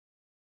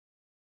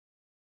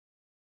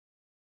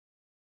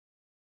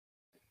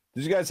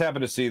Did you guys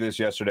happen to see this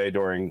yesterday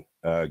during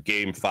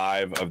Game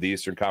 5 of the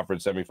Eastern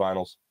Conference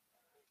semifinals?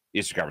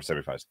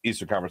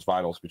 Eastern Conference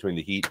finals between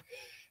the Heat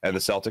and the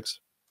Celtics.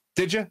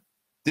 Did you?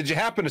 Did you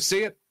happen to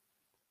see it?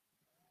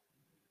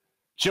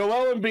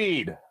 Joel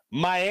Embiid,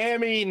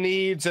 Miami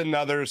needs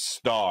another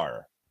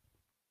star.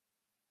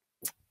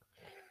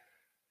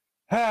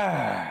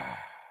 That's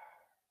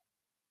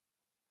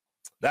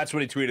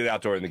what he tweeted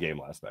out during the game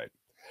last night.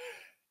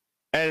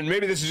 And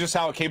maybe this is just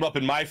how it came up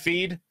in my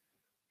feed,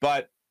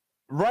 but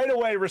right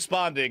away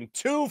responding,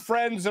 two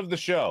friends of the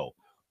show.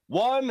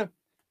 One,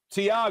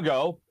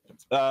 Tiago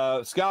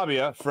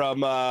Scabia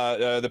from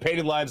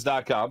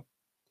thepaintedlines.com.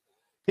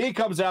 He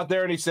comes out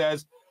there and he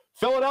says,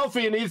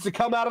 Philadelphia needs to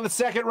come out of the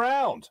second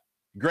round.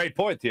 Great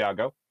point,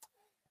 Tiago.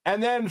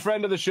 And then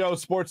friend of the show,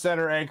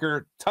 SportsCenter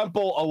anchor,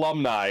 Temple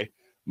alumni,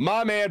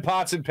 my man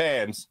Pots and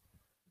Pans,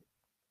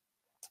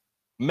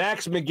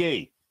 Max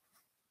McGee.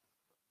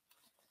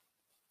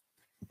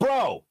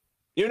 Bro,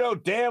 you know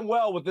damn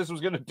well what this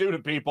was going to do to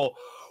people.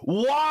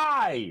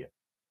 Why?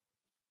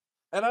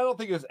 And I don't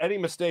think there's any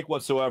mistake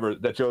whatsoever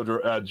that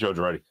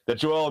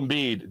Joel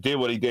Embiid did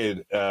what he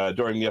did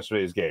during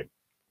yesterday's game.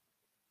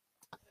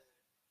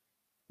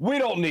 We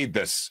don't need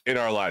this in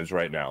our lives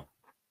right now.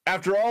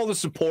 After all the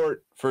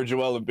support for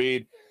Joel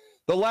Embiid,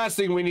 the last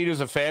thing we need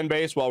is a fan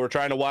base while we're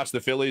trying to watch the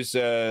Phillies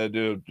try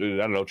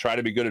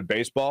to be good at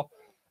baseball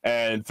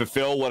and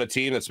fulfill what a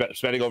team that's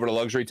spending over the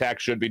luxury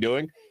tax should be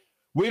doing.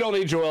 We don't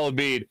need Joel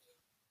Embiid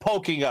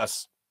poking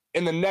us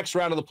in the next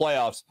round of the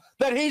playoffs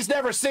that he's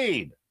never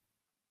seen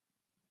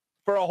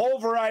for a whole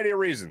variety of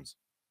reasons.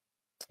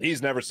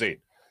 He's never seen.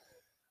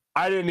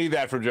 I didn't need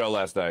that from Joe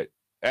last night.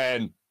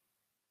 And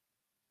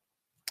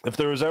if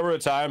there was ever a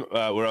time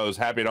where I was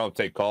happy I don't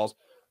take calls,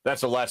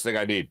 that's the last thing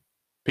I need.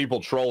 People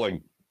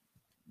trolling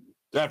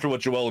after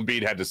what Joel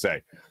Embiid had to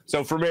say.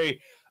 So for me,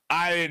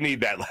 I didn't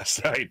need that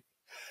last night.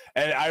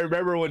 And I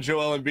remember when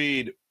Joel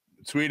Embiid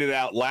tweeted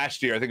out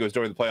last year, I think it was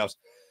during the playoffs,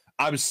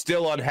 I'm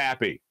still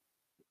unhappy.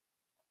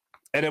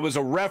 And it was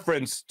a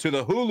reference to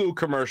the Hulu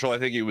commercial I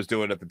think he was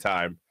doing at the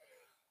time.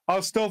 I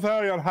was still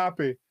very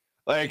unhappy.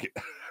 Like,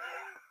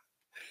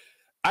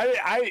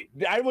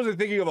 I wasn't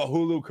thinking of a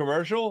Hulu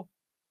commercial.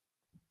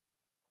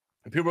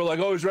 And people were like,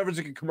 oh, he's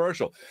referencing a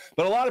commercial.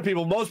 But a lot of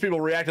people, most people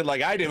reacted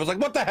like I did. It was like,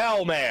 what the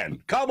hell,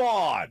 man? Come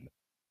on.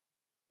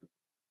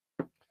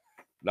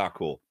 Not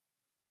cool.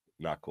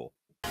 Not cool.